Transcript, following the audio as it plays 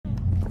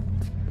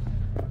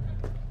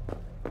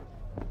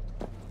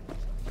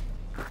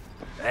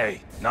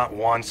Hey, not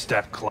one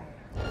step close.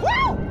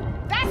 Woo!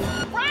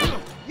 That's right!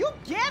 You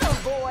get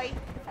him, boy!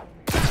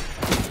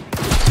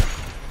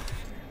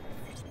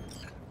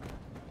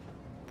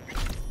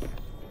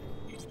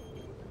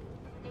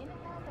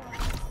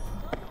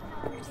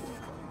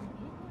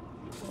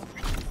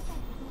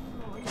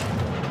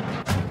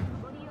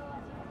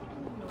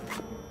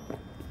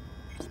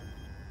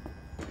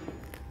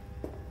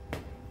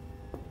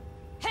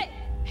 Hey!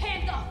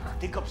 Hands off!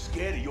 Think I'm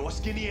scared of your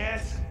skinny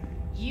ass?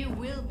 You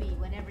will be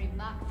when every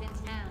mock in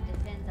town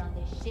depends on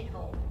this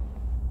shithole.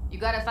 You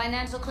got a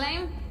financial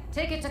claim?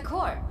 Take it to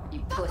court, you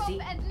pussy.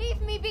 Fuck off and leave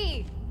me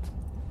be!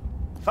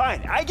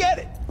 Fine, I get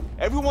it.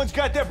 Everyone's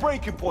got their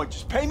breaking point.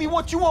 Just pay me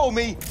what you owe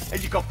me,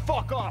 and you can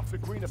fuck off to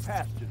greener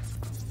pastures.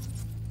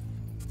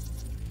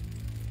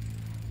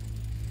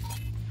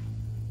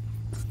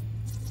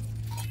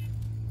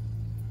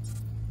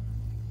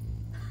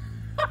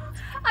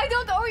 I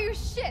don't owe you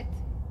shit!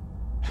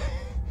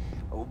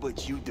 Oh,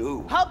 but you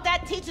do. Hope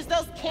that teaches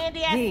those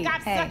candy-ass Hey,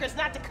 cocksuckers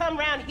not to come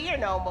around here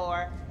no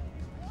more.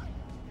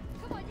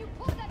 Come on, you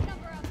pull that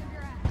number out of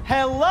your ass!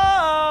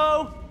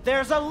 Hello?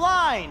 There's a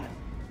line!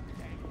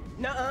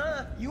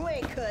 Nuh-uh, you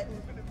ain't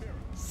cutting.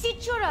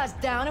 Sit your ass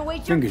down and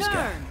wait your Fingers guy.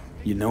 turn.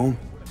 You know him?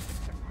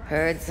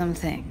 Heard some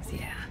things,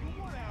 yeah.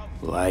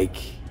 Like...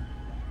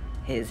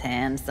 His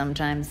hand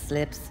sometimes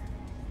slips.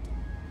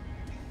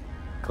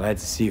 Glad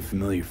to see a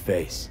familiar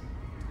face.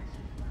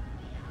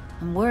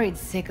 I'm worried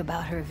sick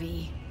about her,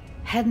 V.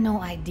 Had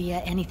no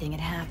idea anything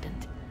had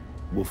happened.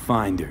 We'll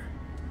find her.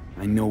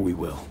 I know we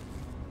will.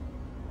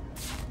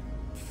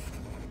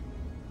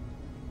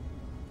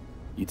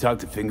 You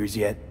talked to Fingers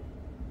yet?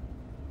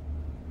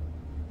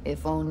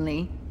 If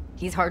only.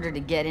 He's harder to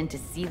get in to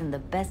see than the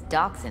best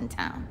docs in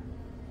town.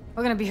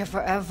 We're gonna be here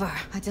forever.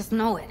 I just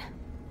know it.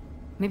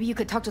 Maybe you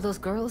could talk to those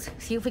girls,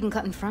 see if we can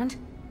cut in front?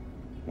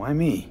 Why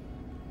me?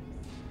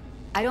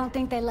 I don't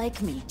think they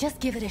like me. Just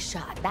give it a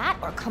shot. That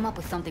or come up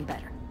with something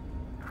better.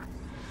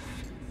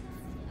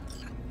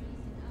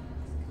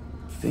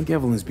 Think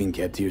Evelyn's being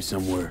kept here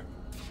somewhere.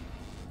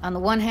 On the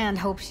one hand,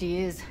 hope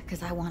she is,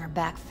 because I want her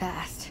back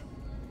fast.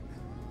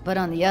 But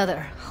on the other,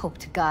 hope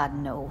to God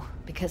no,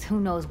 because who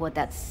knows what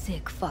that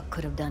sick fuck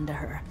could have done to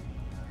her.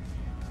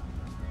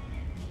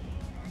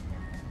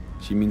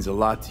 She means a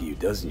lot to you,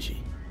 doesn't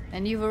she?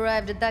 And you've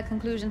arrived at that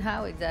conclusion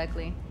how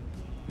exactly?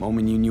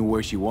 Moment you knew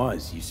where she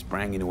was, you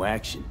sprang into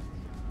action.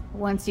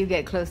 Once you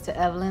get close to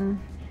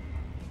Evelyn,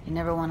 you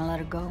never want to let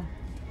her go.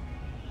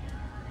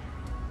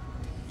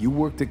 You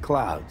worked at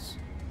Clouds.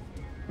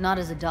 Not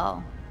as a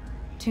doll.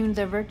 Tuned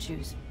their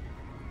virtues.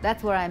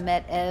 That's where I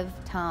met Ev,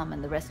 Tom,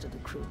 and the rest of the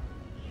crew.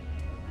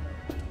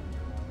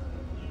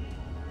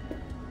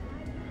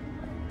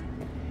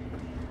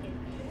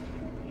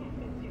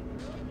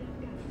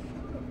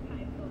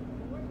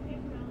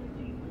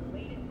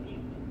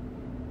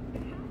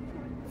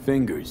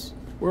 Fingers.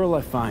 Where'll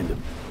I find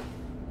him?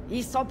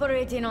 He's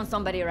operating on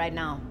somebody right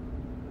now.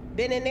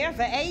 Been in there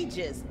for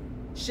ages.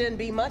 Shouldn't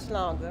be much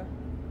longer.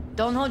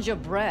 Don't hold your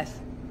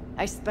breath.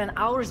 I spent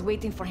hours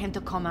waiting for him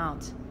to come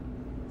out.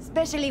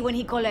 Especially when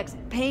he collects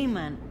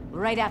payment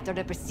right after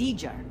the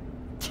procedure.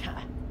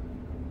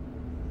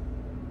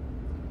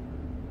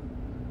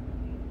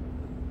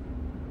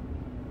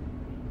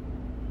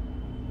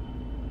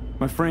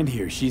 My friend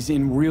here, she's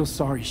in real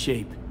sorry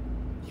shape.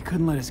 You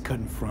couldn't let us cut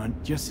in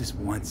front, just this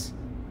once.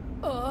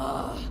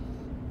 Of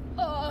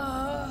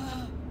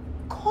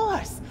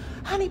course.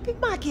 Honey, be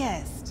my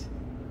guest.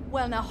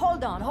 Well, now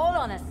hold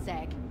on a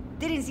sec.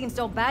 Didn't seem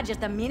so bad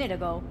just a minute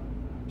ago.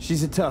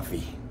 She's a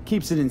toughie.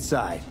 Keeps it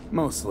inside,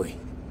 mostly.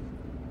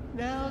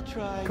 Now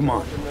try. Come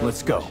on,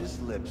 let's go. Those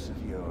lips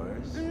of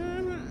yours.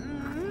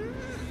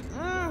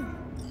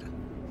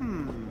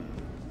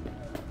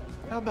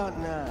 How about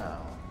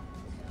now?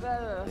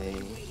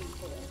 Babe?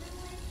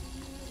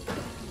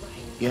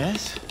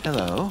 Yes?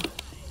 Hello?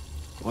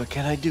 What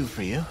can I do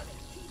for you?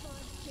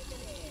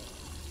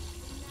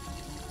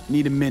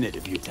 Need a minute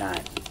of your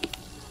time.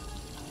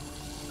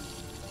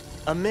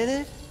 A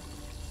minute?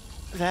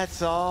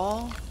 That's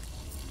all?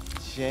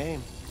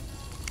 Shame.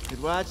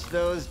 Could watch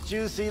those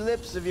juicy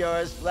lips of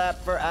yours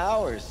flap for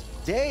hours,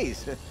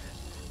 days.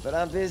 But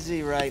I'm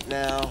busy right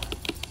now.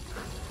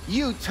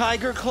 You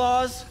Tiger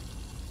Claws?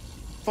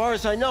 Far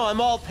as I know,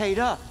 I'm all paid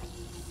up.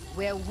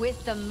 We're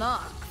with the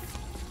Mox.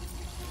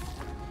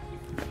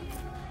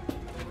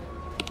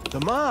 The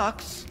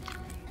Mox?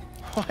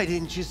 Why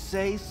didn't you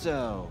say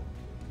so?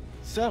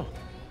 So,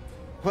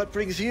 what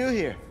brings you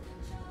here?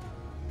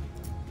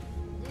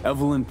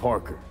 Evelyn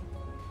Parker.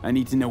 I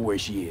need to know where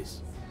she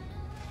is.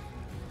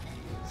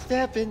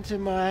 Step into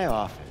my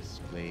office,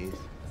 please.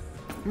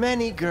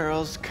 Many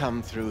girls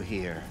come through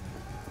here.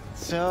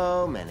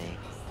 So many.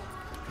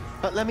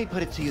 But let me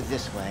put it to you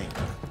this way.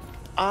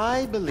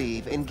 I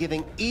believe in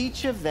giving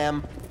each of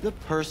them the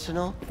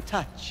personal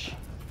touch.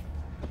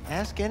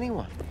 Ask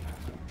anyone.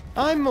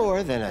 I'm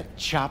more than a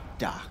chop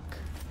doc.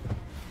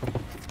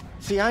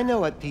 See, I know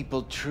what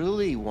people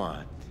truly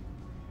want.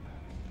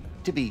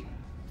 To be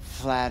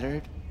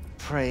flattered,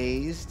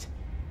 praised,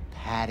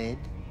 patted.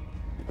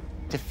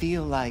 To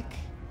feel like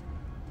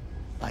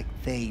like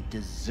they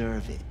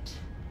deserve it.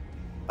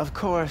 Of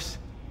course,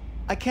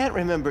 I can't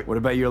remember... What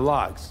about your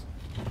logs?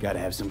 Gotta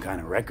have some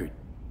kind of record.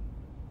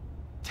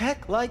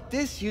 Tech like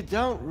this, you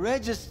don't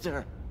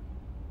register.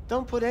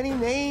 Don't put any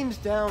names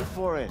down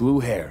for it. Blue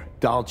hair,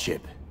 doll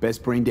chip.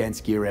 Best brain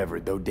dance gear ever,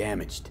 though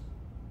damaged.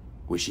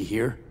 Was she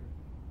here?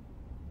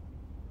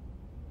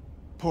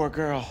 Poor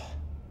girl.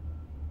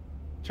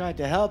 Tried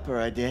to help her,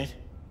 I did.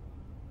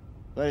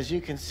 But as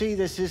you can see,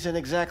 this isn't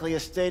exactly a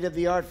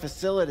state-of-the-art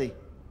facility.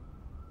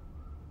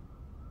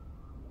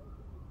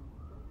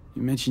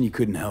 You mentioned you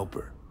couldn't help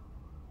her.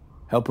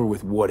 Help her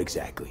with what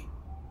exactly?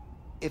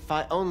 If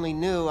I only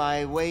knew,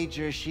 I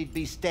wager she'd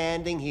be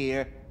standing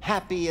here,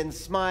 happy and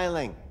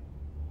smiling.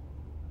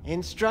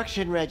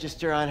 Instruction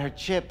register on her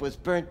chip was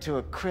burnt to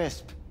a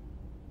crisp.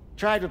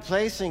 Tried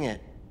replacing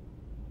it.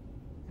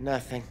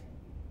 Nothing.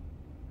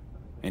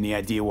 Any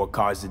idea what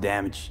caused the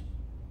damage?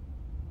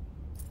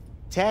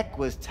 Tech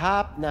was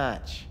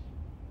top-notch.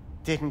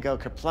 Didn't go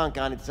kerplunk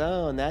on its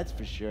own, that's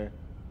for sure.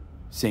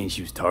 Saying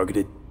she was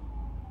targeted?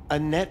 A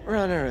net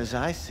runner, as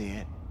I see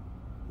it.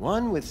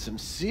 One with some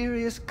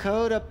serious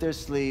code up their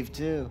sleeve,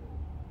 too.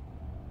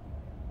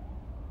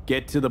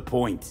 Get to the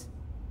point.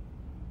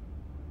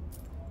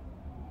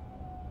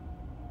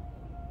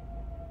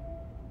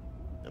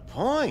 The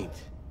point?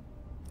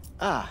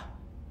 Ah,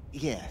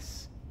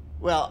 yes.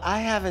 Well, I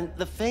haven't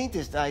the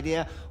faintest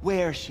idea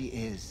where she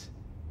is.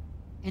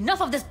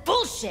 Enough of this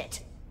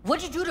bullshit!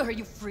 What'd you do to her,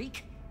 you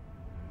freak?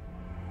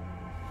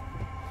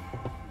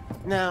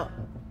 Now,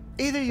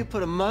 either you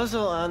put a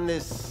muzzle on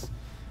this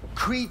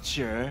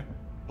creature,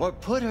 or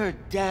put her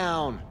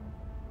down.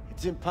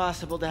 It's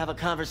impossible to have a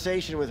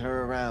conversation with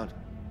her around.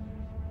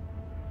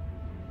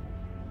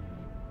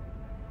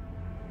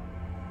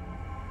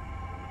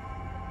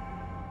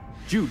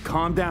 Jude,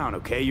 calm down,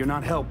 okay? You're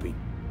not helping.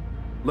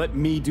 Let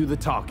me do the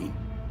talking.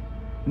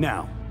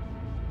 Now,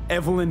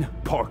 Evelyn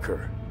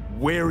Parker,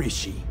 where is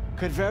she?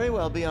 Could very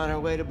well be on her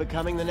way to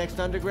becoming the next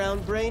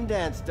underground brain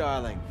dance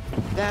darling.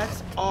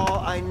 That's all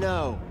I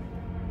know.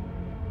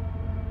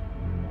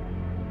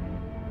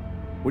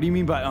 What do you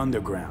mean by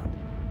underground?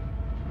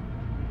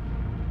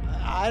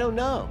 I don't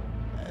know.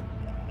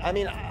 I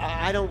mean,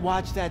 I don't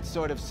watch that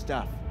sort of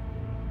stuff.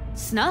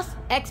 Snuff?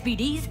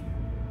 XBDs?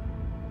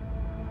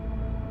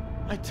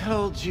 I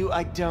told you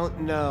I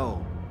don't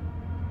know.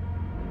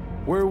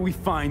 Where will we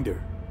find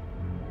her?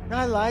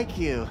 I like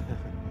you.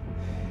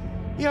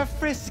 You're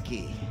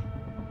frisky.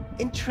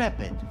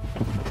 Intrepid.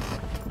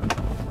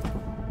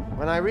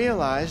 When I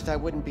realized I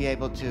wouldn't be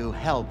able to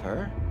help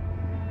her,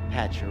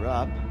 patch her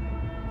up,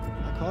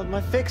 I called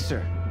my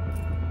fixer.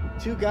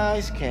 2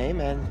 guys came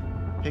and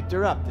picked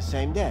her up the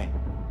same day.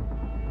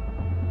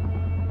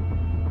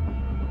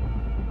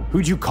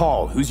 Who'd you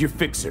call? Who's your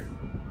fixer?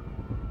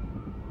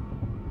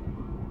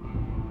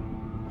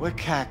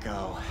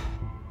 Wakako.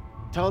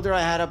 Told her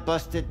I had a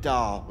busted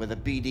doll with a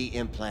BD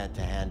implant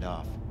to hand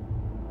off.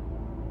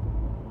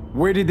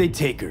 Where did they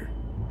take her?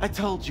 I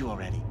told you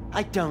already.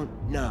 I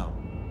don't know.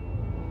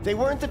 They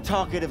weren't the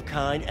talkative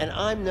kind, and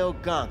I'm no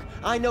gonk.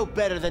 I know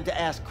better than to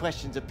ask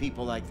questions of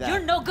people like that. You're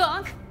no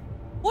gonk?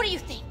 What do you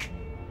think?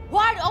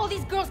 Why'd all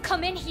these girls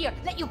come in here,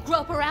 let you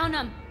grope around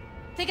them?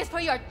 Think it's for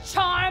your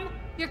charm?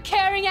 Your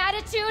caring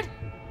attitude?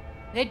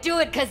 They do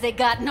it because they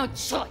got no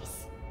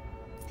choice.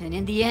 And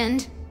in the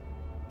end,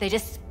 they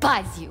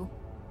despise you.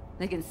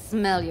 They can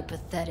smell you're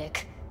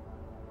pathetic.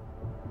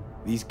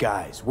 These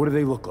guys, what do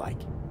they look like?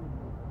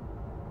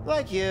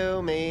 Like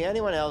you, me,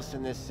 anyone else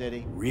in this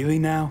city. Really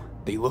now?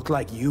 They look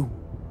like you?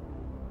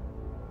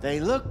 They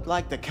look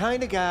like the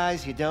kind of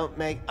guys you don't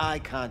make eye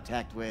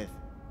contact with.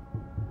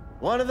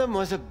 One of them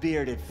was a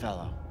bearded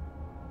fellow.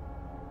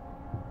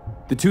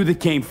 The 2 that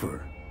came for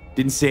her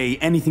didn't say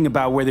anything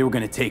about where they were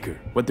gonna take her,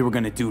 what they were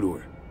gonna do to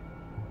her.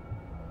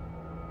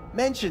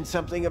 Mentioned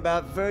something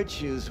about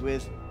virtues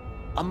with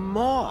a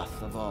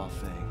moth, of all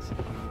things.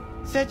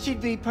 Said she'd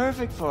be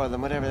perfect for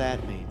them, whatever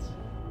that means.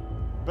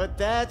 But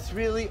that's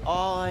really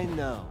all I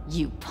know.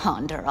 You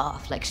pawned her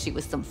off like she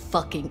was some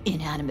fucking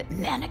inanimate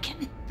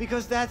mannequin.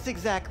 Because that's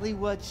exactly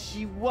what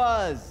she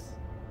was.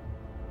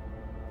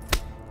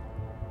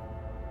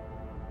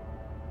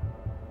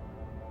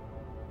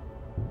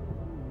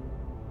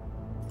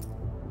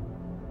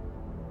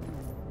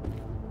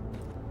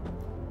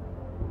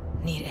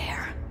 Need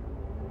air.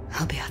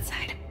 I'll be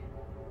outside.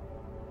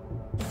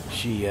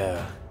 She,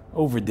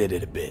 overdid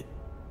it a bit.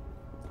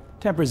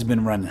 Temper's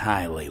been running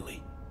high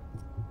lately.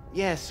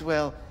 Yes,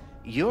 well,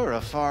 you're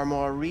a far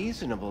more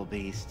reasonable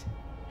beast.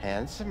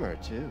 Handsomer,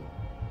 too.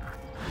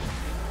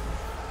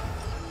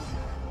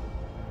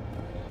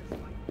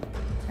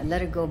 I let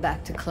her go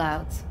back to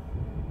Clouds.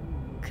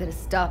 Could have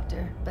stopped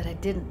her, but I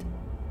didn't.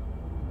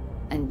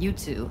 And you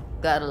 2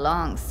 got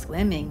along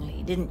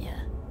swimmingly, didn't ya?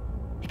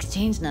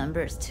 Exchanged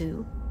numbers,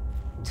 too.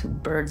 2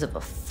 birds of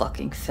a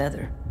fucking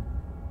feather.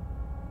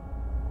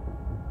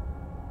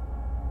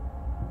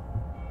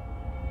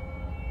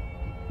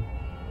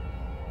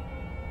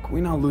 Can we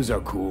not lose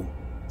our cool?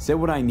 Said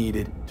what I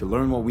needed to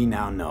learn what we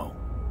now know.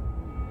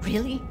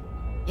 Really?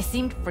 You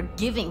seemed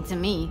forgiving to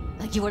me,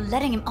 like you were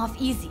letting him off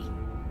easy.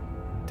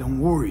 Don't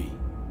worry.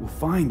 We'll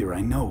find her,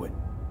 I know it.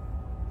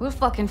 We'll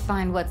fucking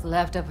find what's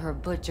left of her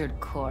butchered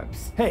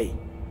corpse. Hey,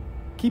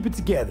 keep it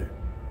together.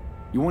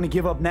 You want to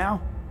give up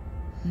now?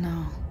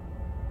 No.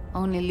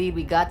 Only lead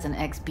we got's an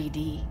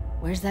XBD.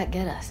 Where's that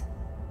get us?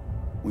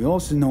 We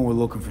also know we're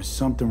looking for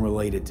something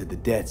related to the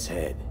Death's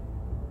Head.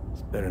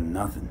 It's better than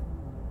nothing.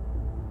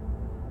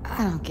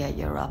 I don't get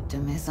your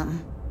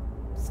optimism.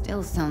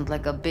 Still sounds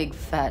like a big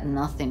fat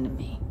nothing to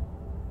me.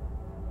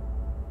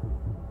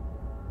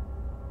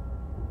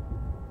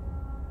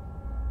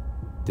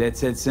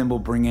 Death's Head symbol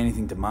bring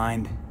anything to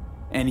mind?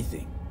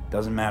 Anything.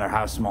 Doesn't matter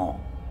how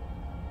small.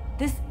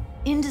 This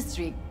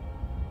industry...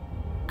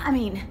 I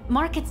mean,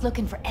 market's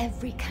looking for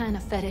every kind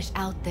of fetish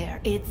out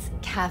there. It's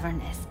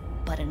cavernous.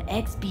 But an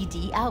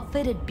XBD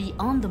outfit'd be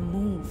on the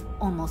move,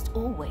 almost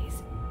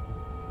always.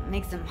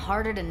 Makes them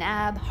harder to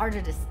nab,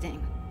 harder to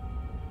sting.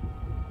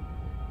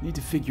 Need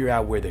to figure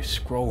out where they're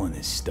scrolling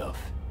this stuff.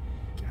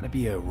 Gotta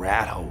be a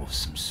rat hole of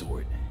some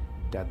sort.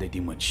 Doubt they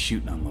do much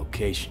shooting on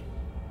location.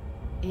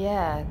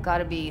 Yeah,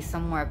 gotta be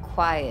somewhere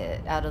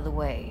quiet, out of the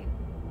way.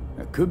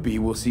 It could be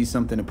we'll see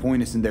something to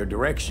point us in their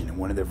direction in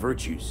one of their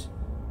virtues.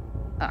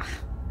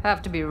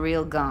 Have to be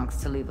real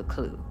gonks to leave a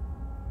clue.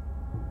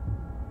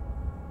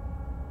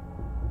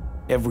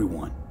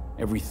 Everyone,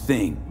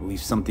 everything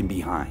leaves something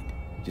behind.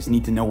 Just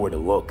need to know where to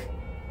look.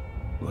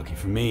 Lucky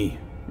for me,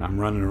 I'm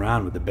running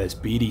around with the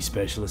best BD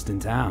specialist in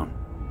town.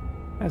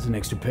 Has an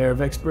extra pair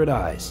of expert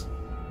eyes.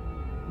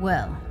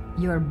 Well,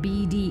 your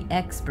BD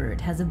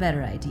expert has a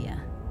better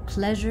idea.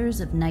 Pleasures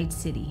of Night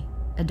City,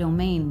 a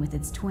domain with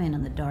its twin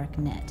on the dark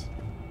net.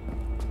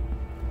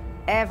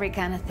 Every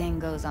kind of thing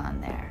goes on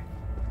there.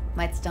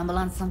 Might stumble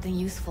on something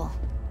useful.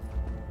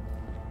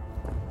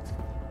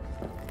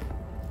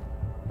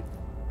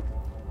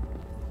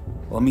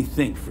 Let me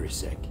think for a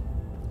sec.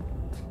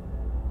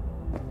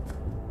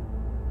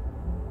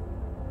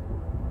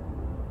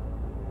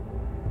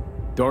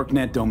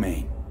 Darknet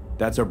domain.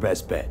 That's our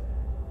best bet.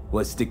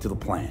 Let's stick to the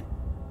plan.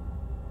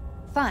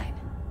 Fine.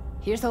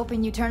 Here's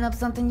hoping you turn up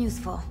something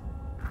useful.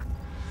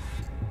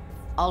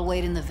 I'll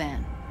wait in the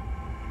van.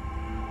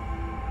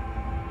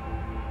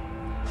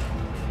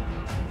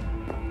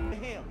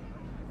 Him.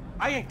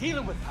 I ain't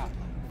dealing with Papa.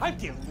 I'm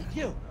dealing with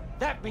you.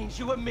 That means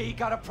you and me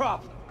got a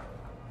problem.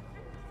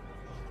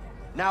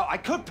 Now, I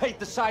could paint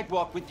the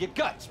sidewalk with your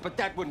guts, but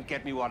that wouldn't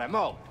get me what I'm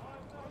owed.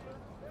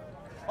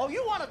 Oh,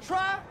 you wanna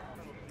try?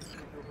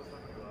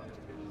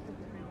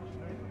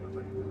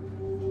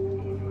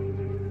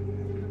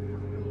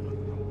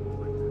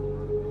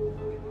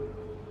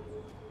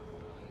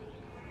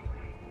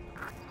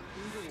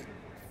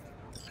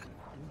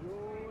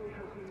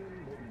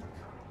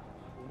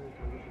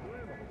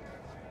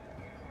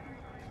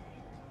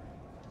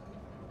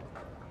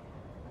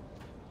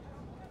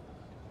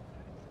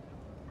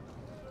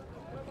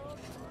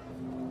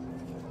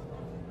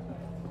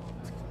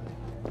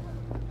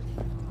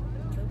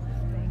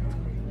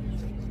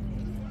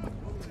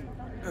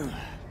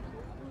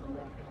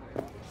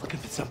 Looking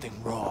for something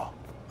raw,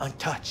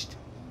 untouched.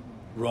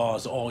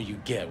 Raw's all you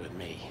get with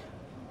me.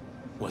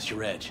 What's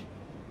your edge?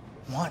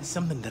 Want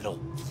something that'll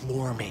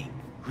floor me.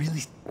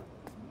 Really...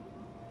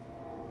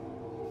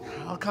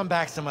 I'll come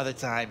back some other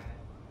time.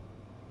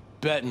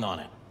 Betting on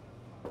it.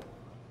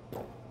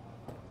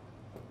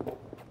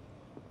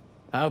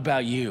 How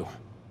about you?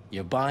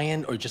 You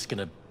buying or just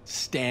gonna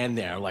stand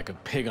there like a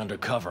pig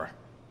undercover?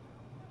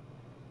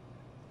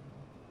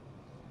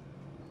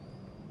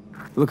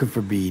 Looking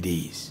for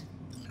BDs.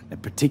 A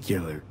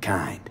particular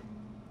kind.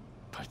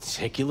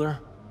 Particular?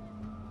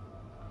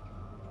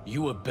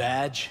 You a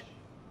badge?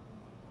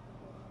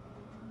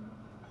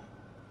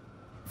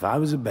 If I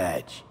was a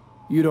badge,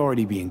 you'd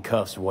already be in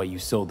cuffs while you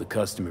sold the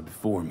customer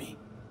before me.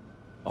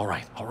 All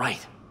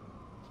right.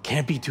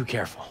 Can't be too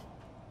careful.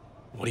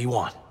 What do you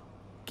want?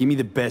 Give me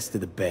the best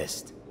of the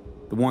best.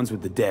 The ones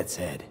with the Death's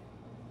Head.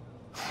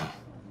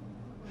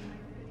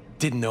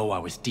 Didn't know I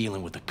was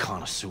dealing with a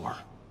connoisseur.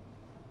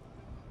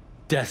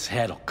 Death's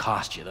Head'll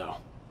cost you, though.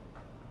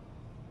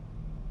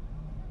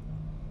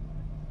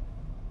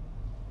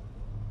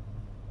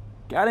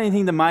 Got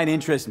anything that might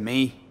interest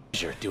me?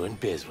 Sure, doing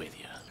biz with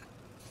you.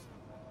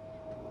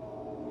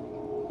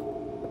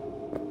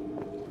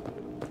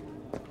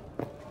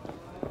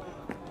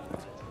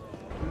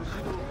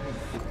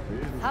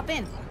 Hop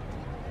in.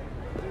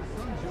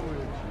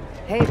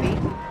 Hey, V.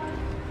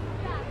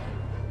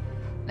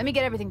 Let me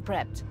get everything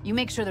prepped. You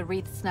make sure the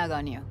wreath's snug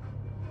on you.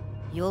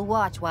 You'll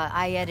watch while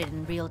I edit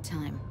in real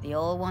time. The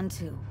old one,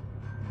 too.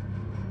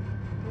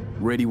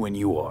 Ready when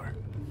you are.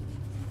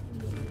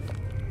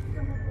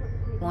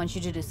 Want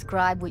you to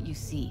describe what you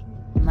see.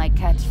 You might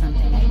catch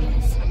something I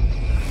miss.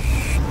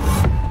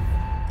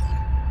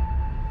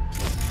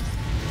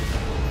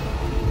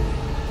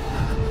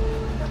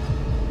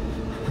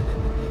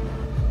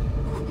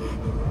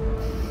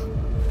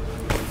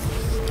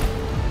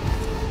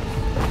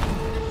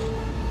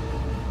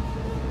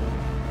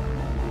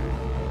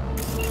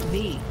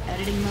 V,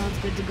 editing mode's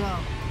good to go.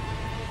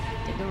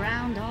 Dig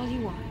around all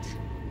you want.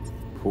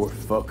 Poor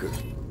fucker.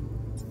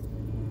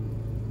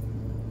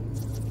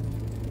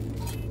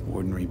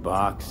 Ordinary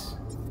box.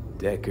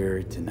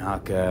 Decker,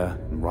 Tanaka,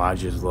 and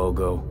Rogers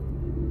logo.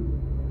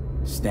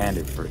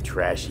 Standard for a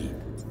trash heap.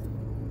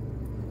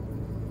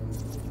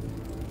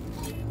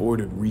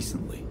 Ordered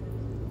recently.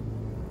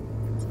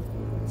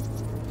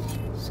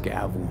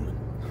 Scav woman.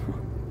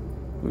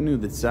 Who knew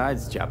that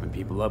besides chopping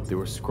people up, they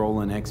were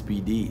scrolling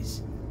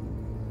XPDs?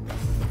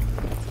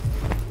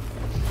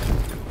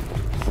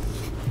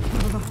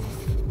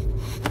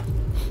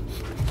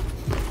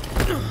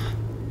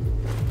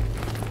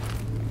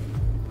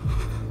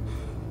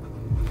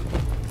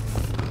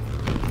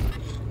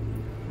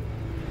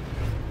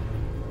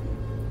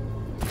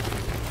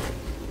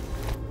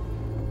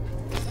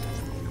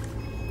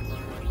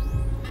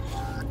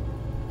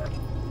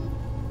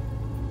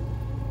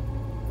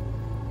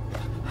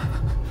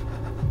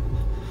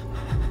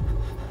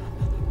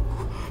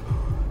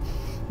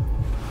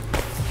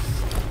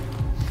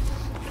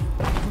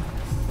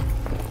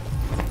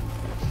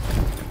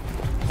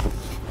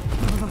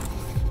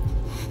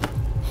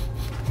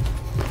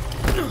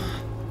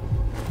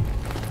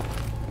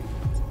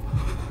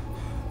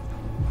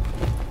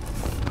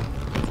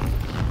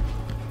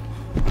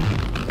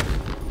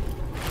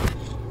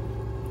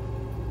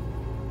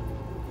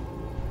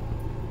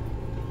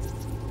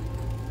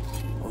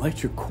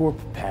 Electric corp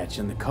patch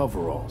in the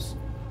coveralls.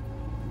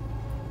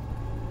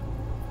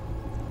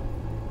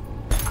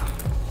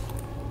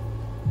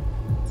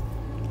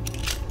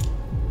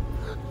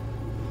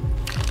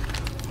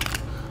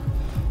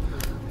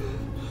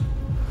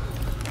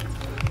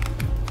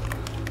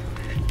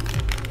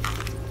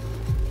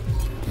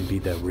 Can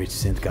beat that rich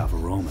synth-goth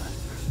aroma.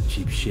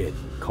 Cheap shit.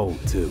 Cold,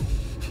 too.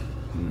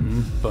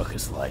 Bucket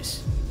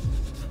slice.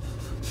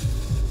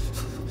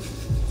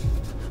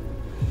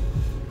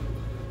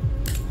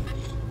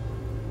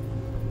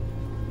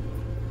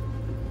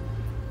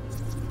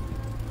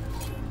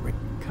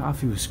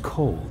 Coffee was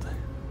cold,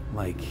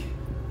 like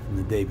from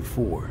the day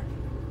before.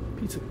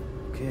 Pizza,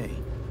 okay.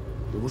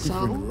 We're looking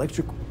for an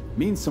electric...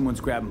 Means someone's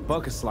grabbing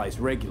bucket slice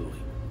regularly,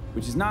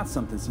 which is not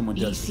something someone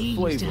does for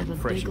flavor and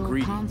fresh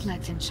ingredients.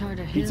 Complex in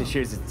Charter Hill. Pizza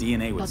shares its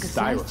DNA with Bucket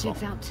slice checks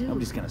out styrofoam. too.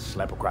 Nobody's gonna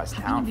slap across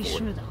How town can you be for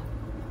sure, it. though?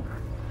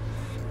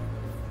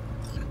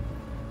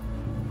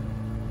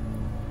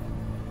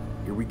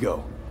 Here we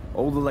go.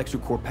 Old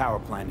electric core power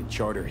plant in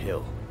Charter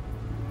Hill.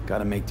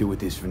 Gotta make do with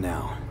this for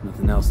now.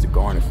 Nothing else to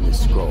garner from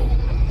this scroll.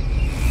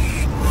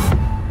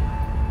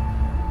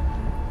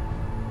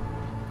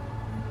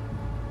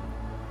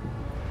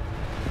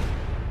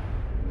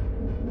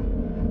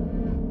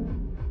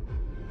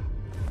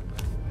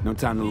 No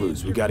time to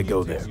lose. We gotta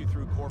go there.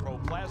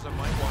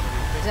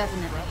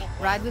 Definitely.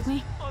 Ride with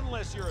me?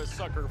 Unless you're a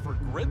sucker for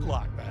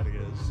gridlock, that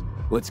is.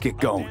 Let's get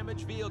going.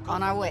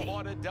 On our way.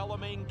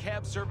 Delamain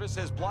cab service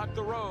has blocked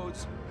the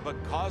roads,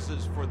 but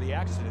causes for the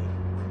accident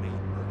remain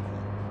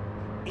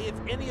murky. If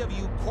any of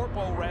you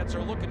corpo rats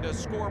are looking to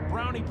score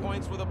brownie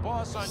points with a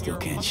boss on Still your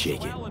can't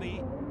shake it.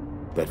 punctuality,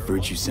 That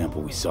virtue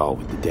sample we saw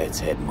with the Dead's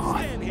head mod.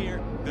 stand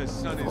here. The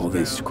sun is All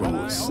this down, scroll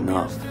but I is hope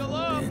snuff. you're still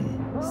up. Then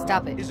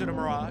Stop it. Is it a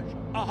mirage?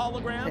 A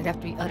hologram? There'd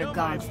have to be utter No,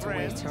 gods my to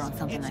waste her on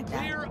something it's like that.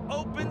 clear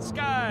open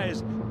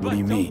skies. What do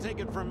you mean?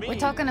 We're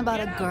talking about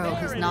a girl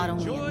who's not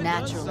only a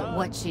natural at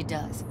what she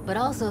does, but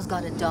also has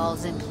got a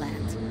doll's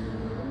implant.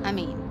 I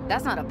mean,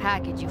 that's not a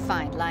package you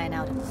find lying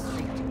out in the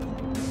street.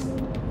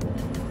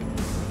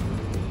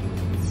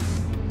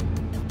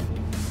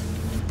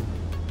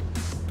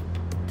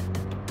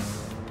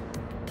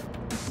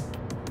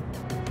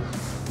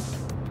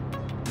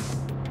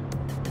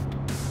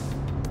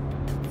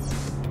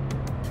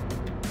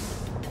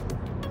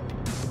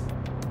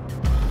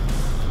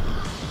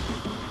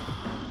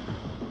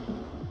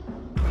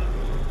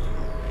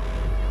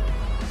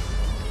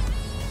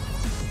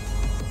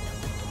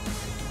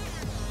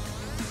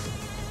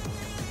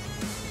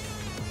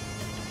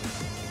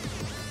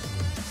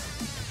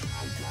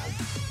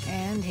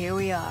 And here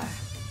we are.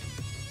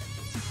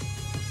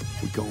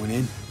 we going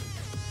in?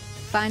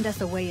 Find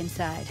us a way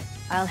inside.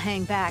 I'll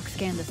hang back,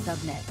 scan the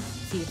subnet,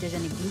 see if there's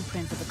any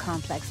blueprints of the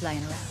complex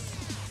lying around.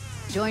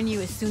 Join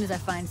you as soon as I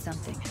find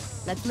something.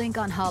 Let's link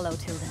on Holo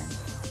till then.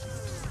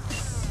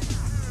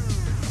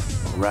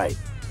 All right,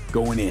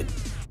 going in.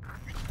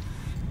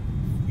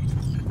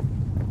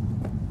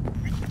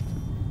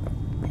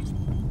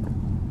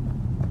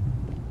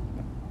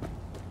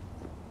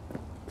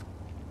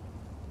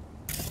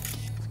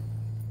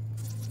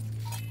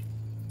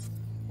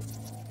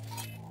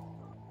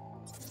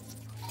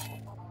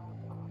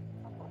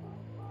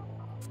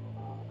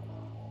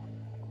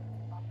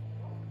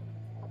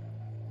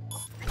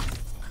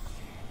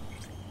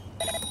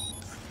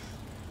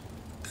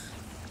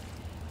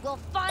 We'll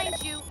find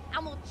you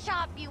and we'll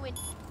chop you in.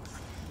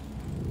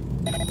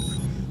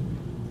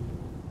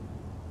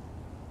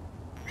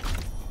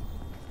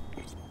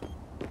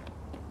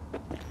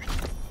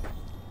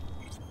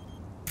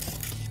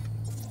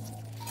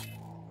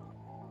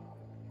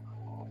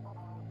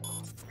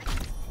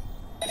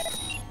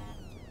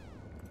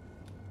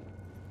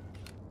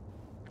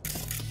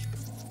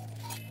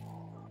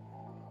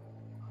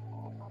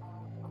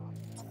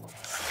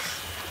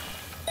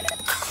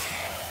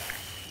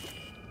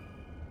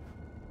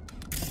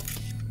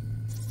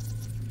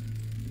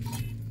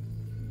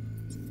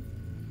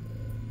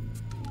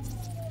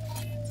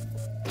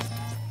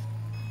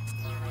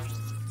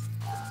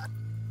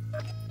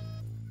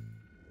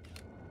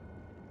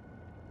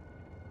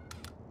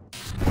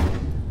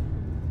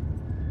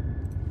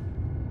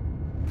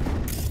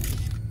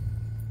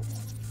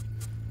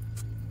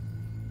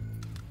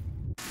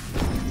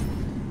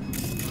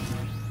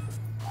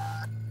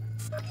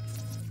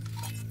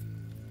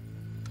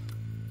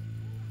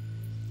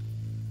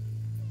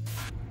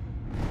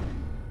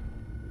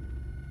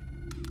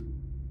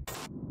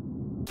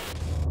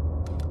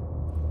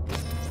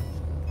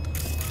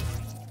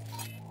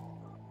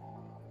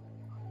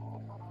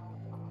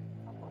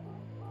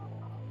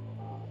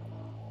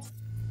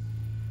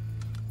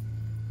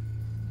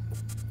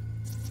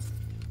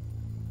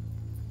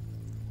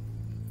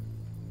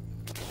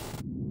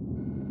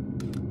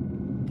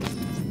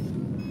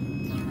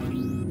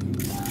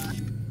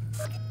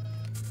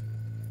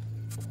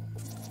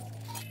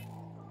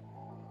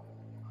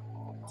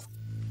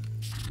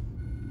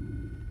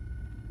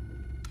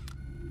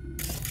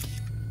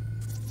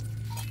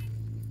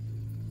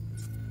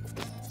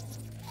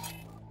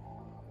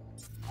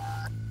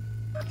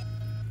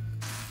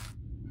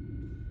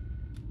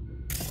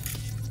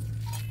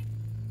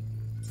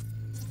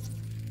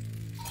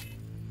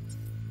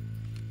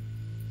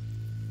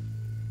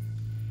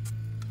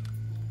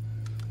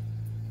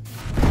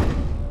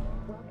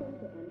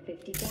 to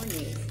N54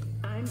 News.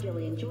 I'm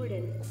Jillian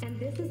Jordan, and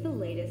this is the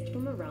latest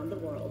from around the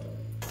world.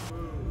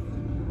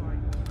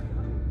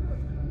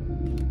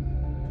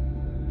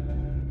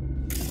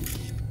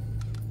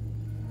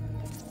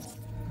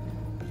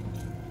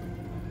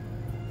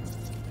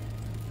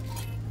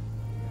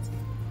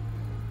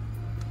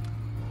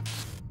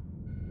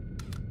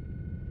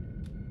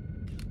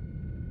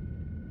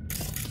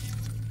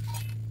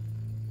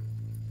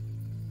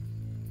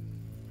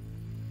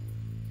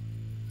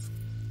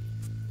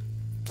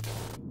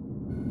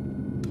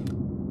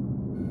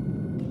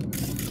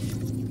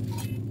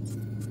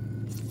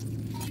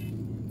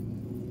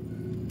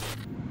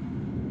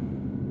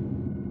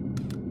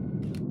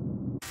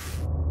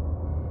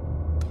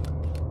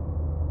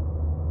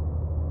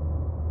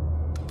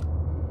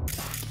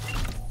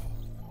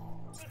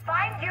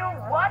 Find you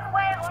one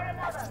way or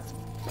another.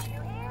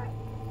 You hear?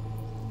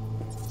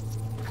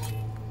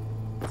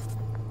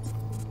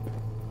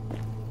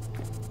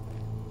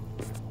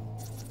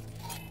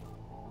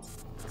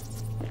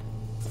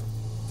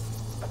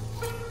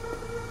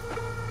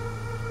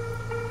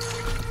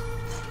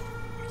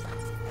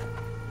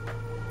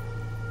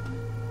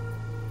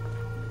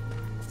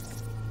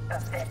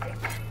 Pathetic.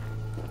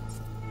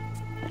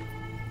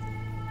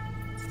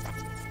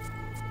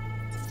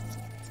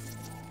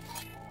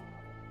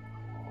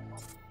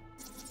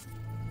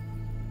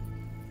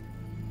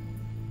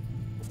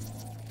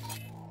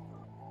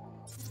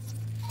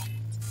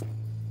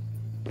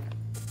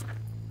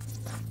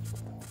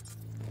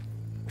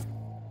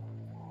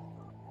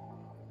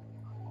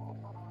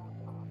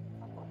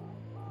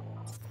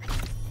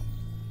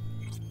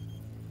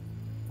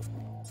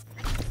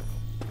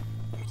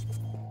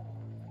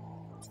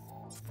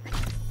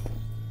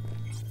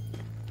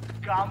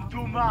 Come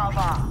to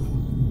Mama!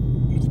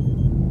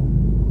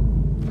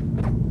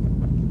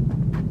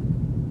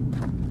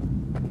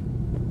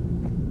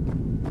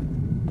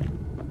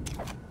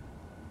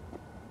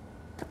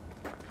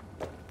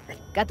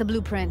 Got the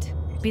blueprint.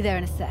 Be there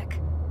in a sec.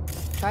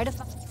 Try to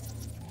find...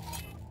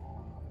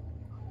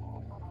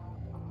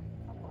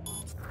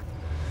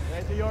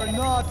 Ready or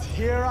not,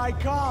 here I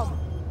come!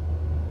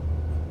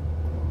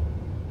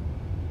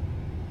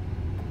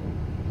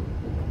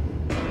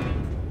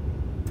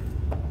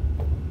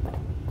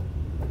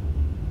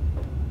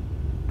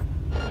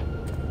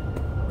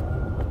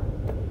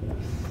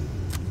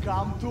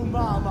 Come to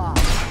Mama!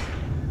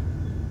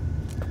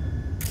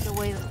 The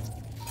way...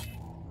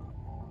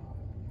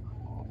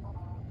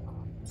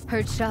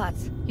 Heard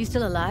shots. You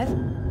still alive?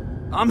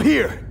 I'm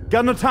here!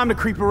 Got no time to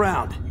creep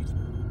around.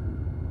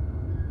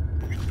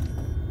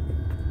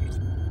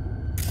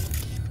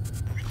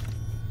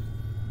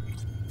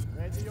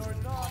 Ready or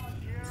not,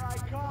 here I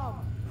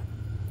come!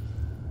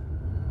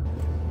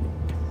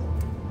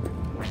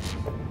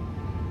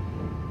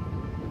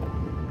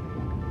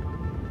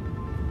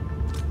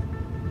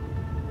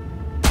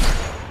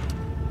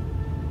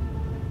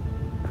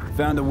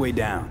 Found a way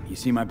down. You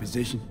see my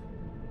position?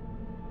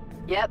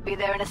 Yep, be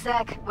there in a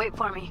sec. Wait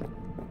for me.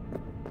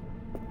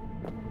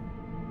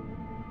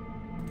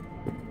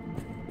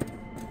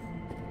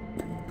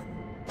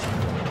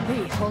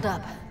 Hey, hold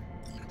up.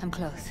 I'm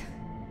close.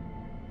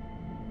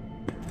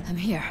 I'm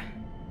here.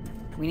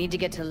 We need to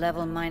get to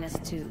level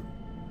 -2.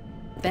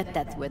 Bet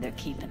that's where they're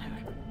keeping her.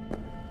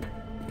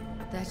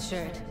 That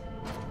shirt.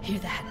 Hear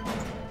that?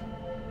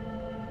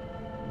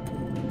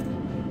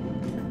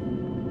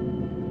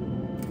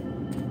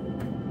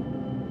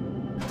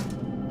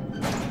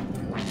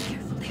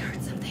 Carefully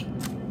hurt something.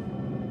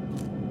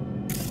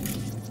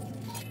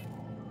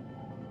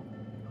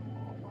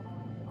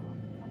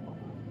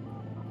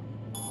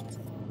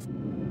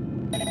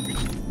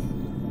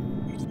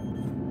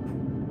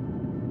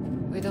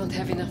 We don't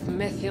have enough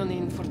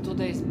methionine for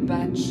today's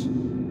batch.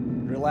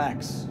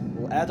 Relax.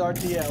 We'll add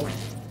RTL.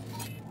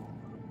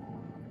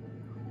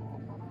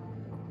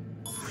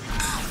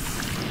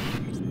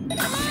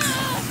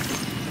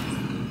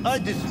 I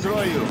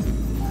destroy you.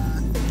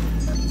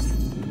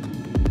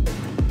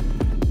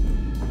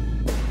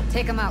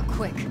 Take him out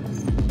quick.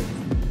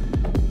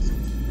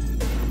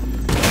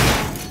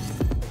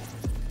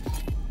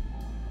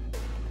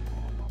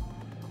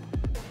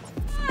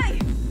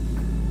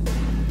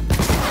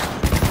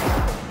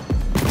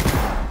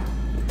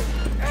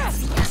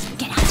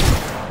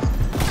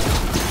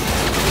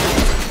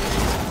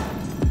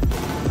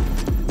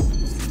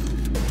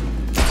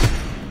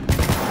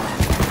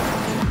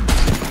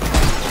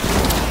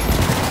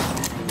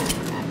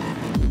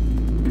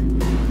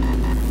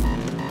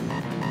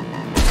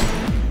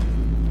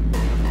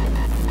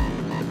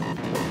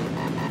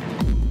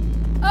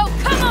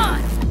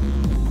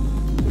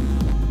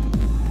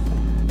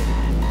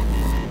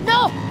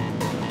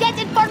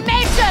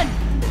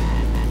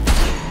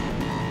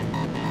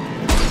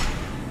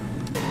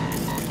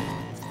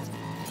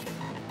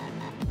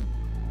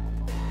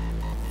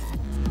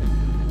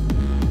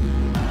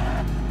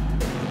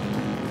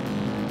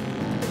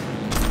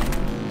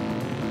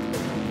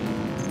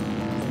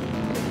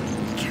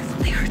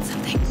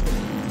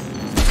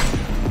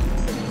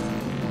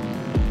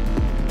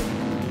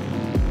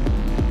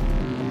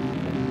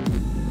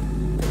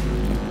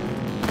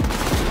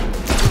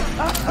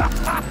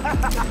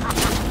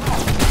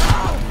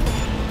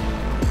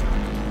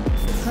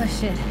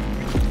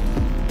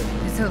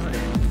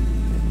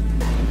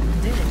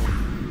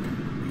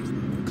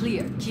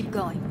 clear. Keep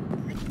going.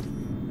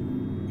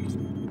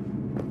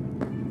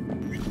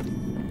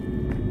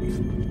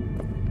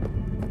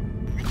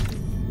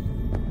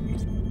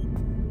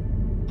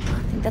 I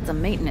think that's a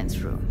maintenance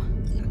room.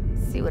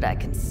 See what I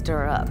can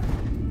stir up.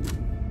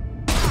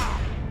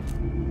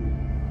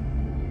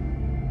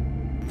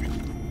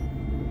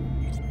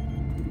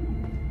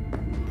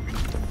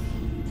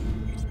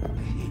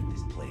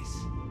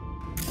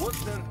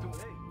 What's there to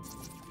hate?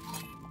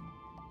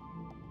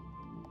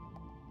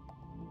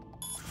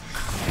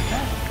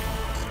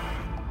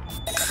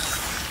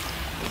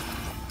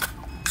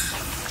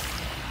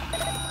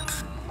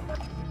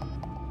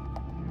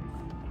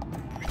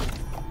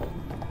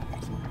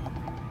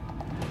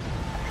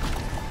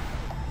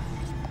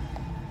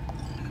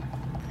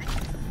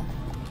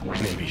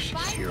 Maybe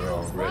she's here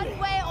already. One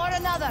way or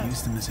another.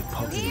 Used him as a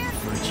puppet in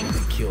virtue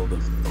and killed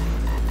him.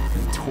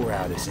 And tore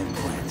out his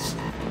implants.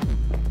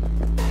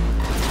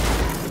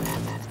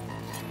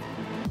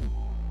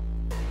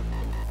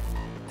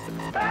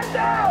 Stand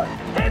down!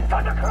 Hit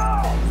for the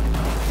crow!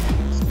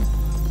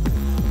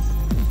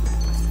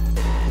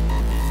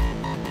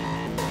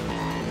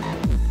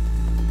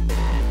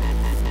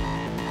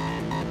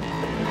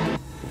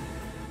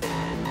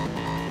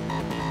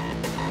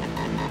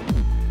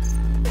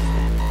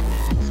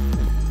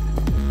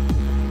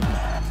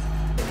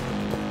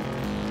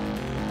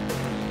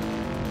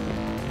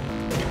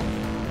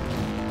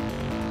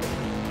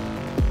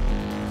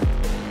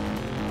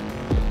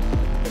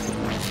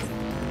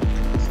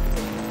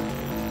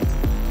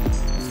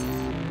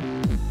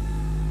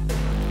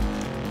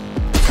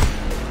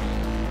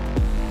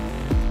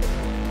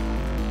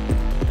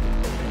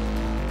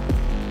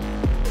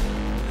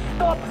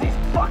 Stop these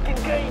fucking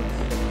games!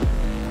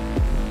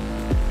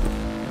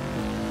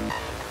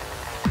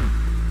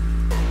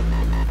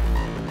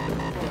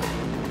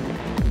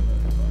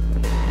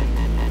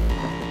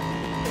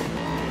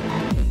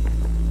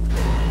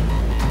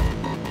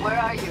 Where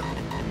are you?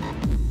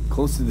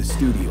 Close to the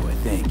studio, I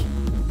think.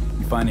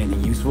 You find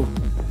anything useful?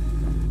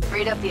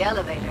 Freed up the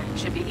elevator.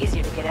 Should be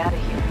easier to get out of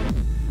here.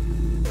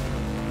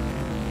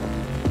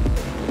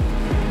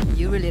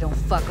 You really don't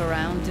fuck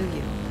around, do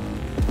you?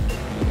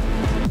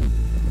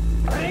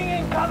 Bring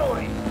in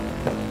calories!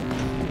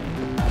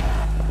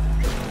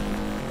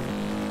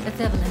 That's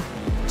Evelyn.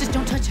 Just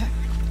don't touch her.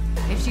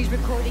 If she's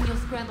recording, you'll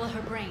scramble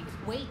her brain.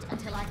 Wait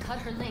until I cut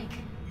her link.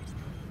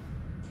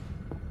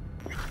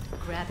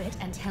 Grab it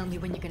and tell me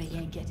when you're gonna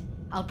yank it.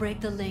 I'll break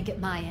the link at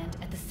my end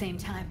at the same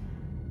time.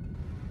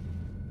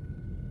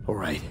 All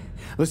right,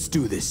 let's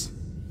do this.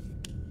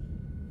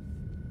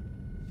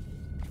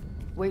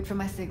 Wait for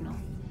my signal.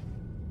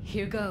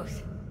 Here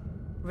goes.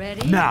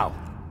 Ready? Now!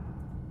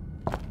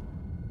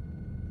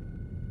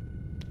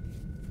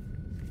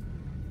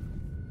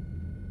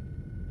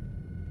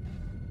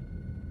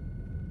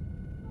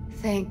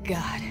 Thank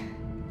God.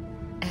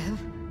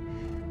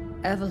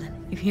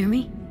 Evelyn, you hear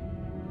me?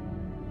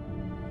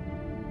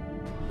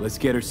 Let's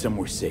get her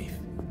somewhere safe.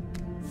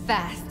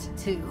 Fast,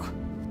 too.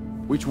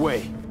 Which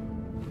way?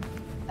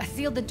 I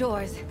sealed the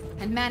doors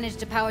and managed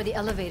to power the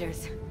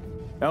elevators.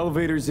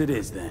 Elevators it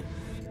is, then.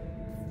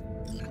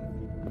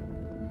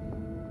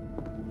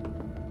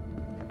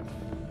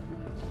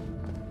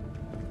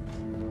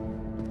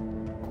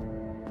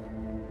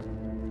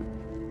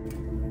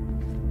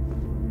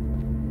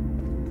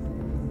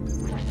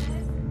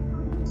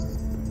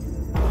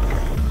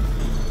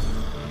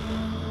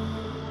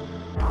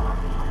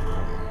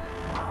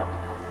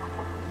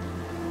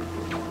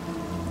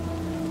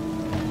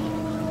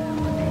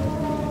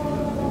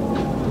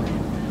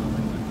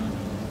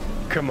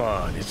 Come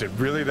on, is it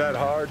really that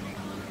hard?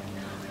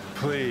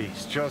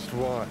 Please, just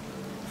one.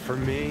 For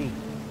me?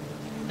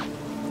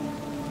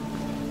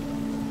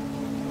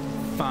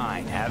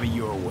 Fine, have it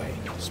your way.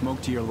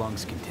 Smoke to your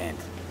lungs' content.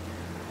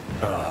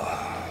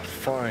 Ah,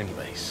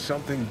 finally,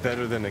 something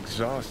better than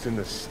exhaust in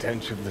the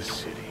stench of the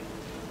city.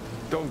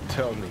 Don't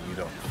tell me you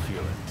don't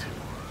feel it too.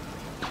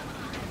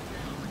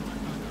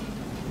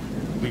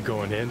 We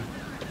going in?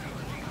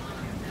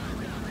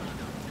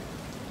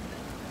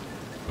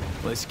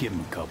 Let's give him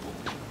a couple.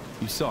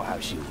 You saw how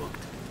she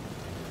looked.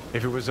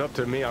 If it was up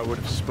to me, I would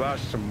have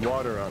splashed some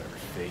water on her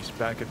face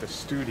back at the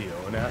studio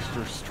and asked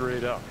her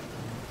straight up.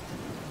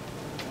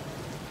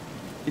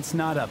 It's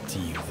not up to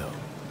you, though,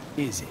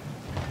 is it?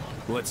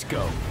 Let's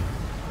go.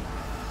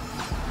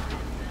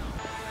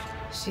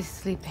 She's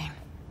sleeping.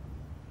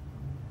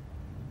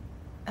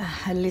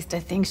 At least I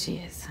think she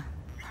is.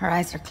 Her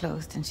eyes are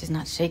closed and she's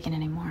not shaking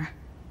anymore.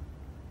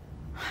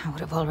 I would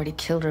have already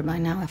killed her by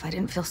now if I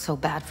didn't feel so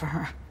bad for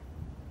her.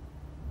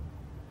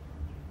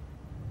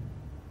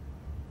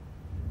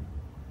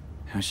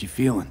 How's she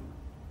feeling?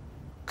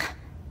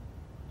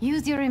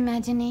 Use your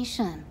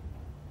imagination.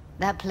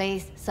 That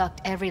place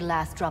sucked every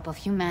last drop of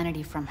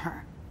humanity from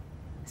her.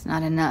 It's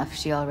not enough,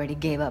 she already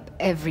gave up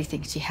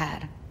everything she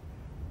had.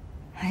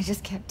 I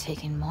just kept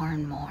taking more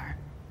and more.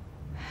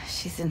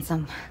 She's in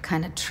some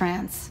kind of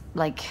trance,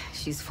 like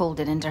she's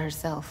folded into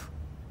herself.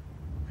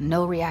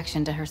 No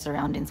reaction to her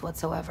surroundings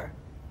whatsoever.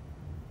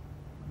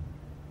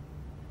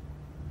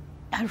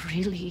 I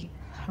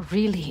I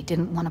really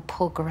didn't want to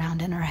poke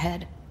around in her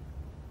head.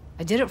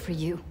 I did it for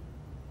you.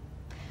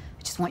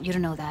 I just want you to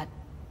know that.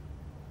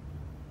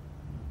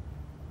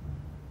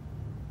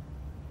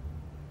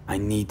 I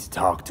need to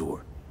talk to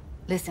her.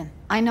 Listen,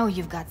 I know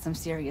you've got some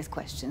serious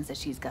questions that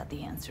she's got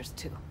the answers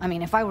to. I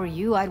mean, if I were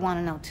you, I'd want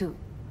to know too.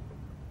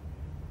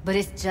 But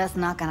it's just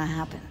not gonna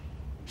happen.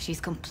 She's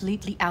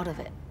completely out of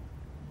it.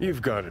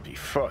 You've got to be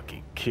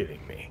fucking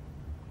kidding me.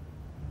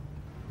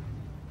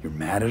 You're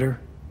mad at her?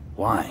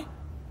 Why?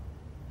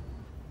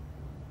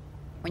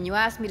 When you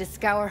asked me to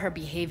scour her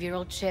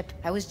behavioral chip,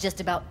 I was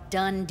just about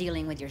done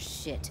dealing with your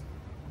shit.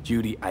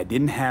 Judy, I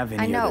didn't have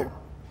any I know. other...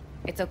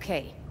 It's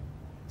okay.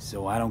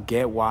 So I don't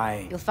get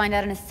why... You'll find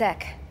out in a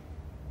sec.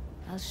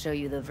 I'll show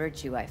you the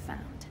virtue I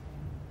found.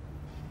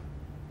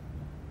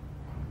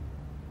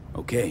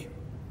 Okay.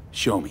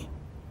 Show me.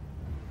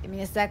 Give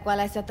me a sec while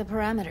I set the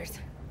parameters.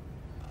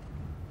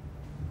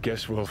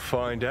 Guess we'll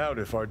find out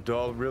if our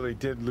doll really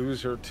did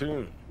lose her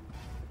tune.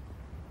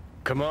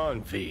 Come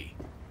on, V.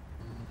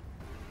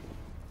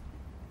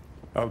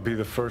 I'll be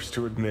the first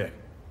to admit,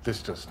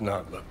 this does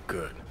not look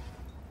good.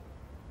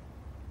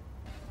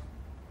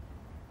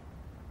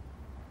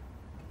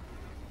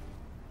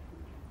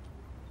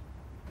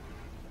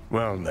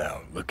 Well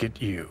now, look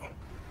at you.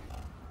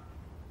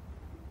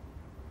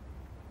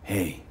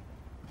 Hey.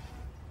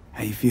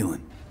 How you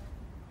feeling?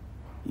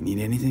 You need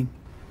anything?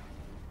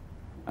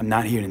 I'm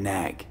not here to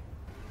nag.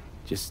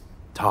 Just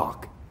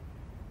talk.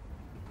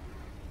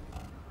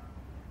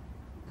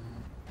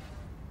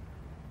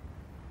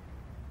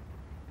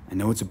 I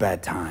know it's a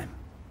bad time,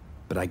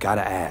 but I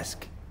gotta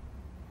ask.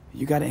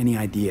 You got any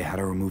idea how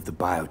to remove the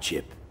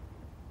biochip?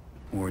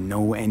 Or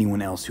know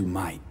anyone else who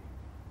might?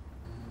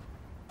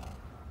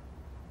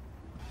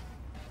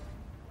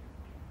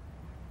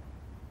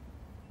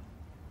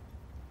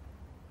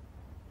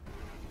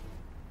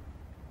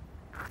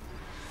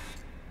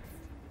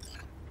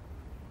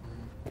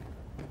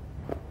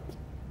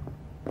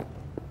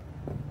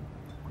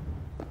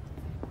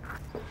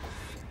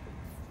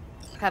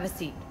 Have a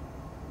seat.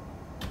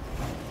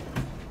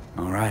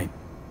 All right.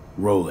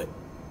 Roll it.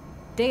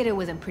 Data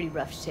was in pretty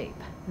rough shape.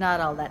 Not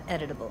all that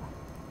editable.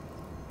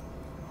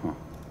 Huh.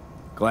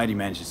 Glad you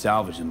managed to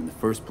salvage them in the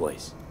first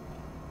place.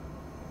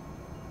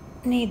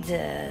 Needs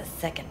a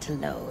second to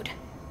load.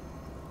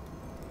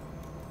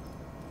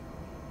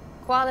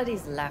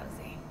 Quality's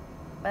lousy,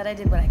 but I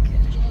did what I could.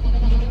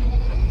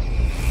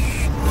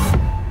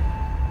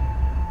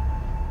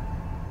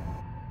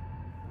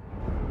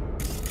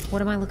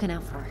 What am I looking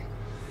out for?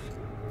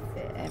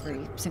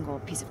 Every single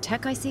piece of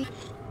tech I see?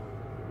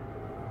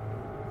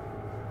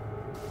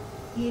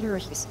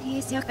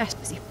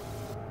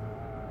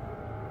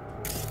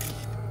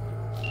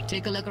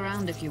 Take a look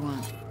around if you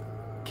want.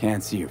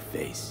 Can't see your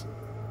face.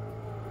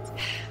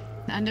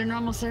 Under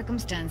normal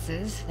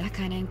circumstances, that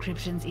kind of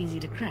encryption's easy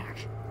to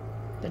crack.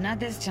 But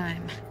not this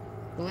time.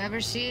 Whoever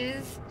she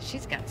is,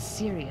 she's got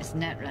serious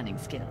net running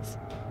skills.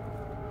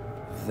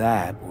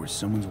 That, or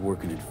someone's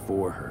working it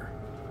for her.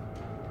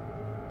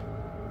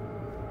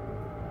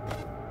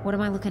 What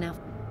am I looking out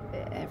for?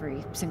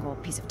 Every single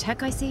piece of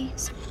tech I see?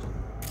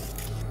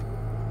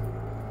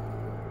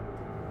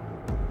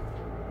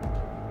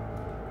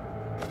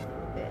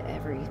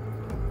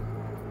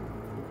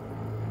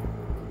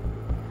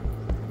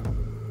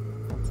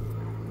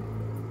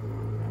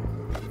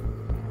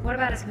 What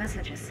about his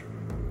messages?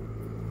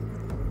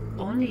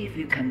 Only if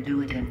you can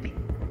do it and be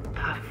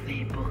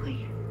parfait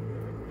pourri.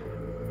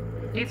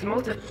 It's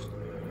motive.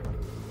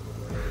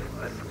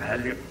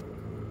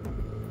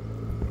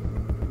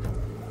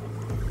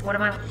 What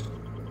am I?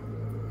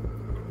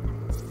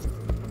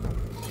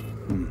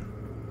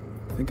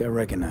 I think I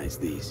recognize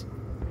these.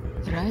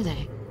 What are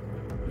they?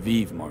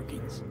 Vive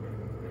markings.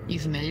 You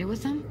familiar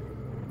with them?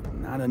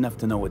 Not enough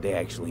to know what they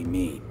actually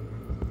mean.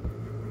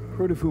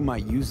 Heard of who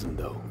might use them,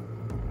 though.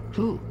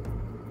 Who?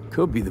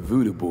 Could be the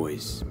Voodoo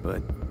Boys,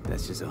 but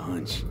that's just a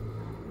hunch.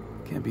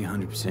 Can't be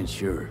 100%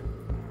 sure.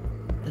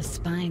 The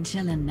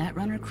spine-chilling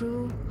Netrunner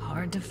crew?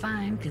 Hard to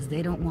find, because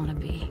they don't want to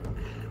be.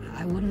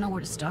 I wouldn't know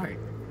where to start.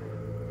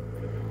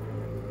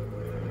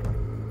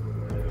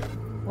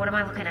 What am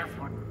I looking out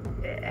for?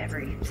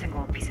 Every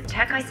single piece of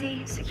tech I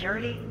see?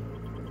 Security?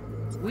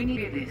 We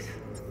need this.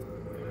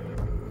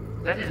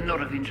 That is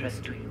not of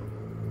interest to you.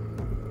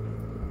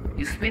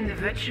 You spin the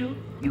virtue,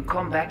 you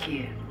come back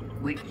here.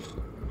 We...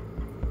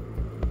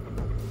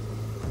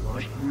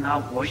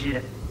 Now watch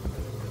it.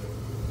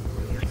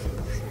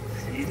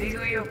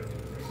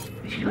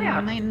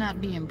 It might not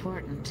be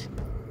important.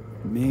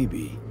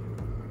 Maybe.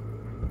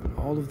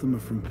 All of them are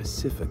from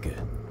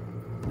Pacifica.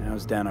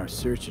 Narrows down our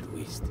search at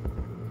least.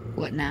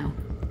 What now?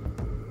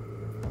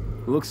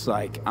 Looks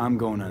like I'm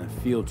going on a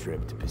field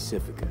trip to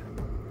Pacifica.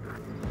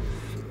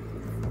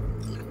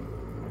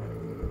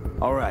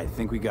 All right,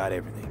 think we got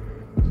everything.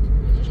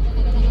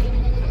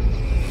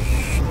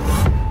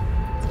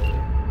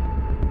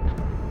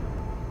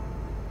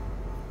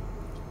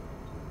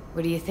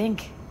 What do you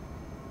think?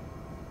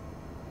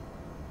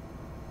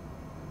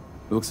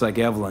 Looks like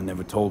Evelyn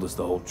never told us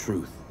the whole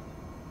truth.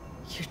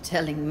 You're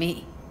telling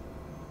me.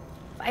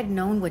 If I'd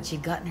known what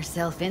she'd gotten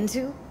herself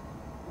into...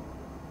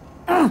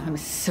 I'm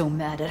so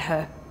mad at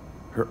her.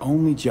 Her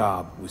only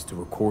job was to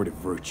record a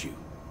virtue.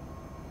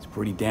 It's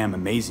pretty damn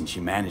amazing she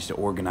managed to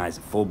organize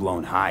a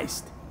full-blown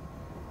heist.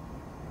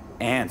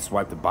 And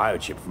swipe the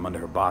biochip from under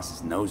her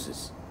boss's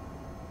noses.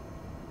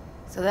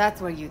 So that's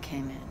where you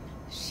came in.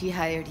 She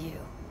hired you.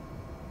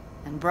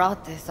 And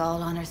brought this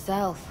all on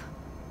herself.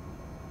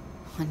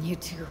 On you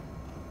two.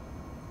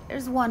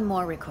 There's one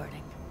more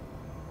recording.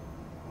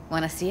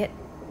 Wanna see it?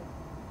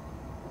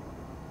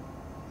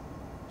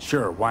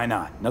 Sure, why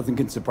not? Nothing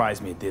can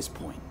surprise me at this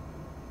point.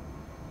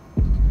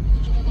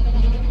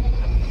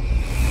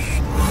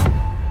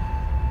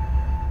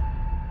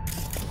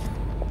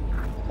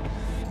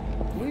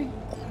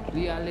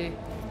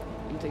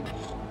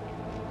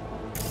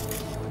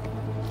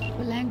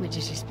 What language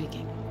is she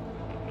speaking?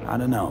 I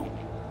don't know.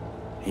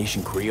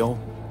 Haitian Creole?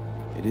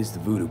 It is the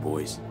Voodoo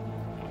Boys.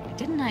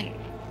 Didn't I...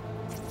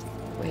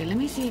 Wait, let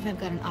me see if I've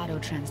got an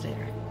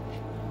auto-translator.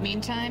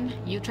 Meantime,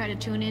 you try to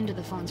tune into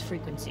the phone's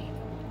frequency.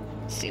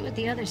 See what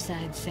the other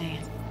side's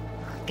saying.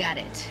 Got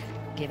it.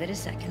 Give it a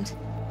second.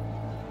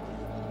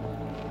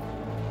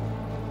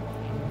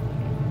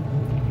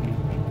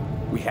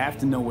 We have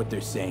to know what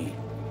they're saying.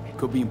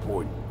 Could be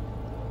important.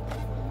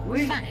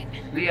 Fine.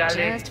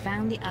 Just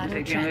found the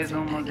auto-translate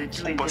package.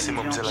 Should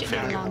be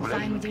along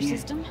fine with your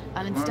system.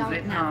 I'll install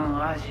it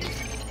now.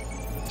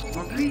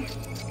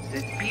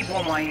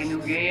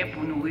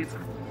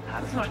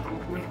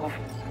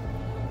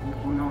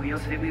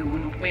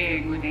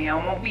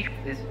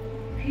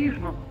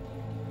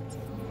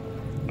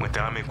 Mwen te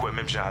rame kwen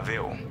menm jave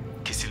ou,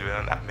 ki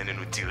Silverhand ap mene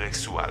nou direk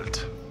sou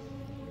alt.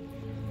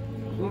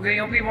 Vous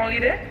gagnez pris mon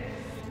idée?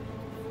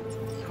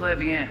 Très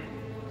bien.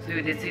 Si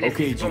vous décidez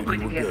Okay, si vous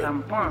comprenez Judy, que we're ça good.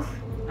 me pense,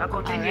 à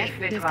continuer de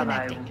faire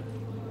travail.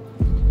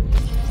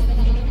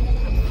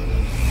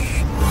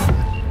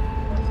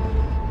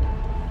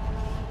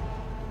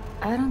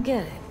 I don't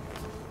get it.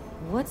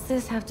 What's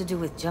this have to do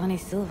with Johnny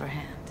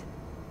Silverhand?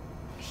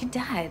 He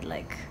died,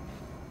 like,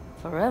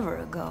 forever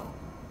ago.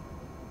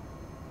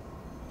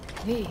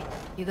 V,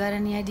 you got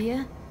any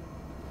idea?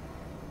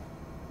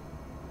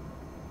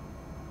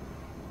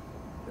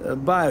 The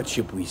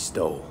biochip we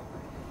stole.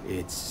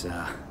 It's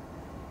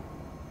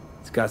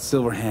got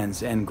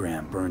Silverhand's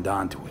engram burned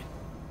onto it.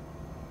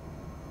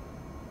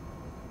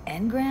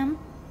 Engram?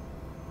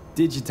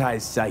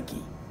 Digitized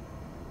psyche.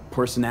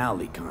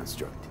 Personality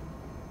construct.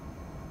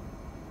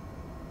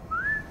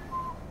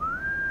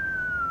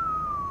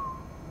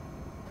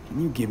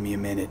 Can you give me a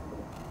minute?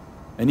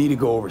 I need to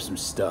go over some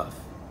stuff.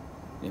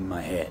 In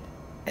my head.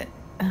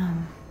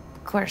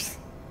 Of course.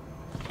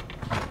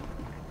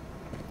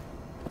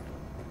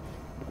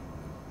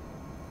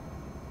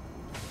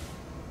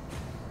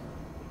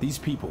 These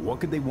people, what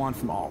could they want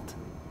from Alt?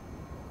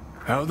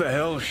 How the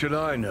hell should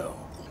I know?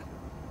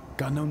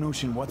 Got no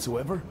notion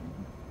whatsoever?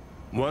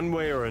 One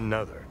way or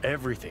another,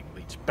 everything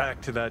leads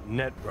back to that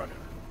Netrunner.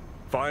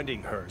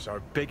 Finding her's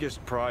our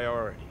biggest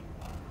priority.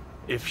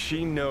 If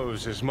she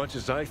knows as much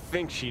as I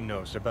think she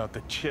knows about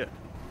the chip,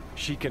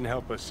 she can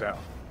help us out.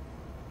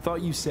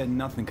 Thought you said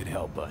nothing could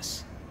help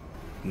us.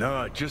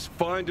 Nah, just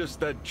find us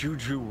that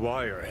Juju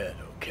wirehead,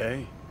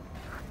 okay?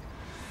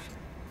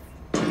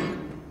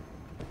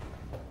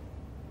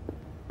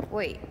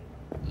 Wait,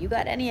 you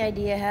got any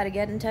idea how to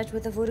get in touch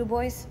with the Voodoo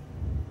Boys?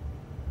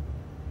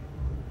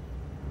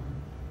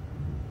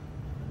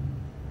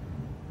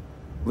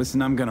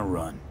 Listen, I'm gonna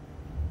run.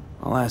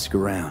 I'll ask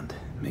around,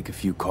 make a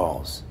few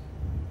calls.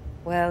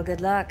 Well,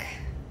 good luck.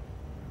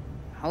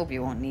 Hope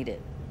you won't need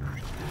it.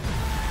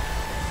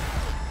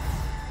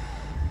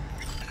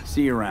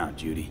 See you around,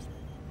 Judy.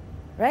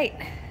 Right.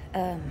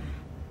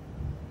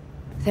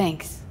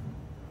 Thanks,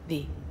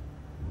 V.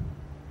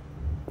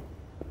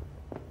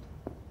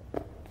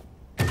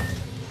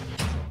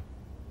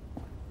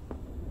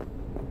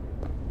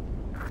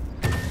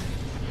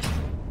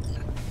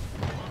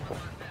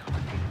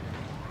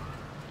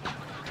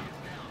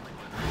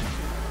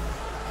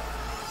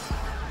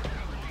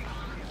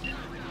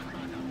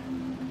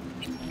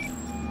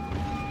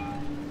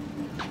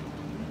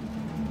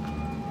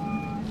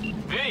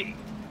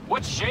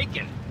 What's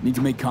shaking? Need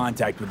to make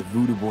contact with the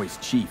Voodoo Boys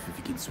chief if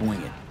you can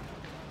swing it.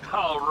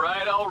 All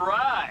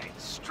right.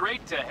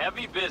 Straight to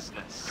heavy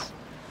business.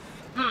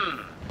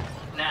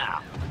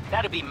 Now,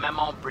 that'd be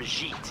Maman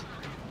Brigitte.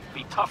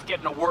 Be tough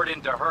getting a word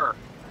into her.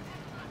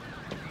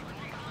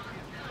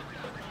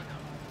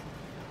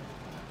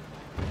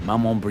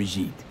 Maman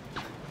Brigitte.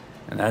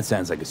 And that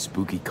sounds like a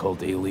spooky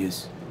cult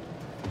alias.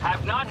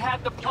 Have not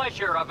had the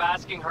pleasure of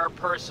asking her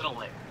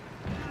personally,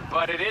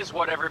 but it is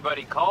what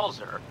everybody calls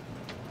her.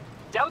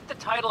 Doubt the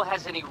title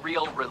has any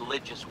real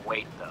religious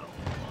weight, though.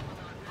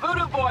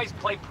 Voodoo Boys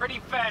play pretty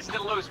fast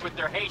and loose with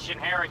their Haitian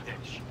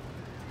heritage.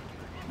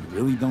 You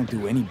really don't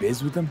do any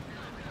biz with them?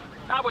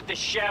 Not with the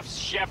chefs,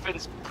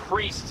 chefins,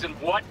 priests, and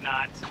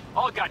whatnot.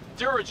 All got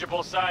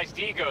dirigible-sized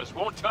egos,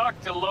 won't talk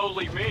to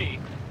lowly me.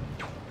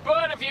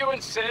 But if you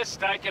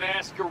insist, I can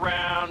ask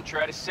around,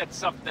 try to set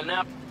something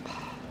up.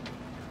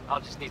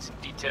 I'll just need some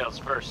details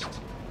first.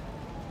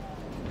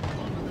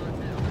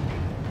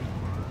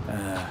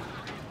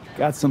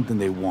 got something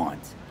they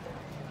want.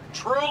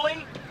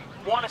 Truly?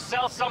 Want to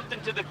sell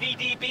something to the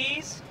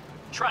VDBs?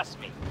 Trust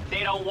me,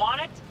 they don't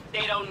want it,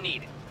 they don't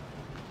need it.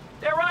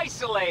 They're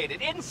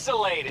isolated,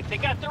 insulated, they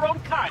got their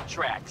own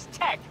contracts,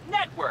 tech,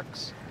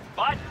 networks.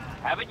 But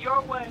have it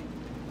your way.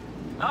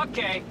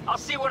 Okay, I'll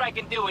see what I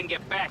can do and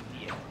get back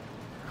to you.